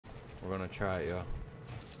We're gonna try it, yo.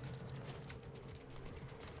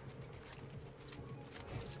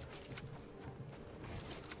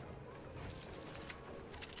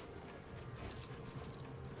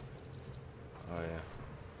 Oh yeah.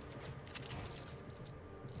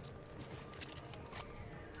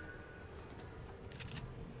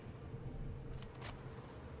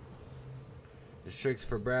 This trick's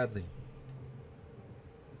for Bradley.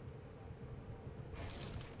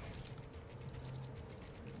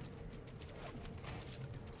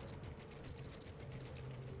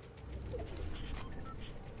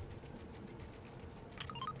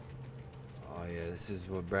 Oh yeah, this is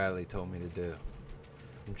what Bradley told me to do.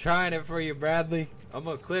 I'm trying it for you, Bradley. I'm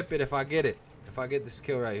gonna clip it if I get it. If I get this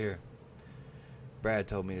kill right here. Brad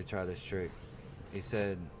told me to try this trick. He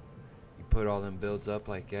said, you put all them builds up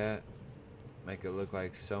like that, make it look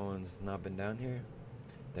like someone's not been down here.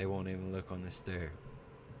 They won't even look on the stair.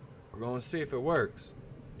 We're gonna see if it works.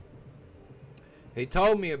 He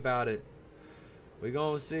told me about it. We're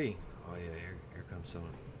gonna see. Oh yeah, here comes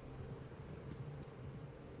someone.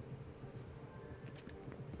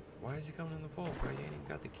 Why is he coming in the vault, bro? You ain't even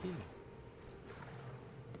got the key.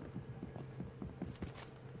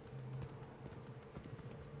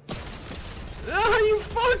 Oh, you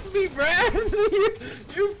fucked me, Brad!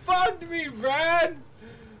 You fucked me, Brad!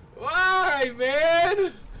 Why,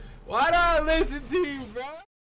 man? Why don't I listen to you, bro?